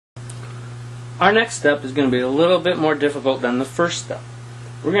Our next step is going to be a little bit more difficult than the first step.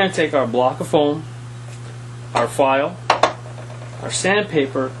 We're going to take our block of foam, our file, our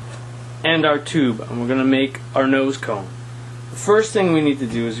sandpaper, and our tube, and we're going to make our nose cone. The first thing we need to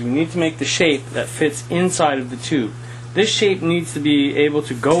do is we need to make the shape that fits inside of the tube. This shape needs to be able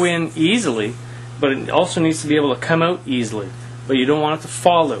to go in easily, but it also needs to be able to come out easily. But you don't want it to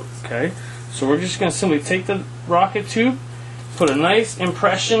fall out, okay? So we're just going to simply take the rocket tube, put a nice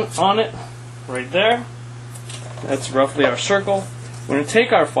impression on it right there. That's roughly our circle. We're going to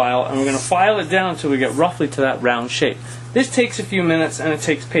take our file and we're going to file it down until we get roughly to that round shape. This takes a few minutes and it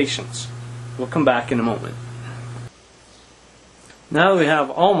takes patience. We'll come back in a moment. Now that we have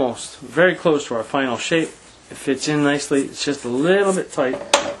almost very close to our final shape, it fits in nicely, it's just a little bit tight.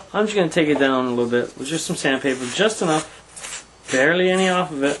 I'm just going to take it down a little bit with just some sandpaper, just enough, barely any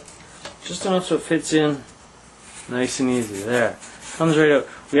off of it, just enough so it fits in nice and easy. There, comes right out.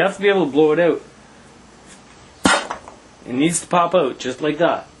 We have to be able to blow it out. It needs to pop out just like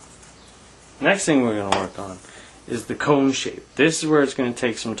that. Next thing we're going to work on is the cone shape. This is where it's going to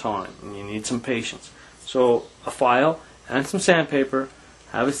take some time and you need some patience. So a file and some sandpaper,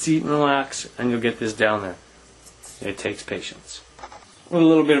 have a seat and relax, and you'll get this down there. It takes patience. With a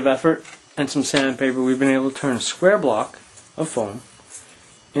little bit of effort and some sandpaper, we've been able to turn a square block of foam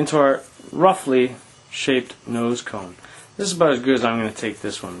into our roughly shaped nose cone. This is about as good as I'm going to take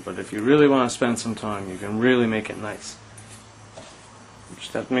this one, but if you really want to spend some time, you can really make it nice. You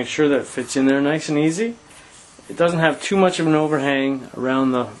just have to make sure that it fits in there nice and easy. It doesn't have too much of an overhang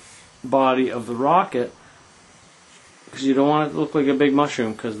around the body of the rocket, because you don't want it to look like a big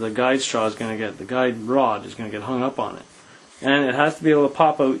mushroom, because the guide straw is going to get, the guide rod is going to get hung up on it. And it has to be able to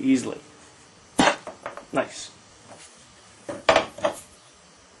pop out easily. Nice.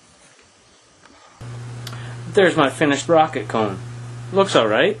 There's my finished rocket cone. Looks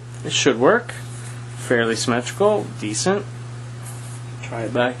alright. It should work. Fairly symmetrical, decent. Try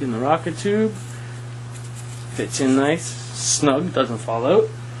it back in the rocket tube. Fits in nice, snug, doesn't fall out.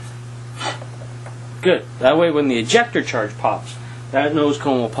 Good. That way when the ejector charge pops, that nose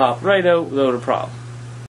cone will pop right out without a problem.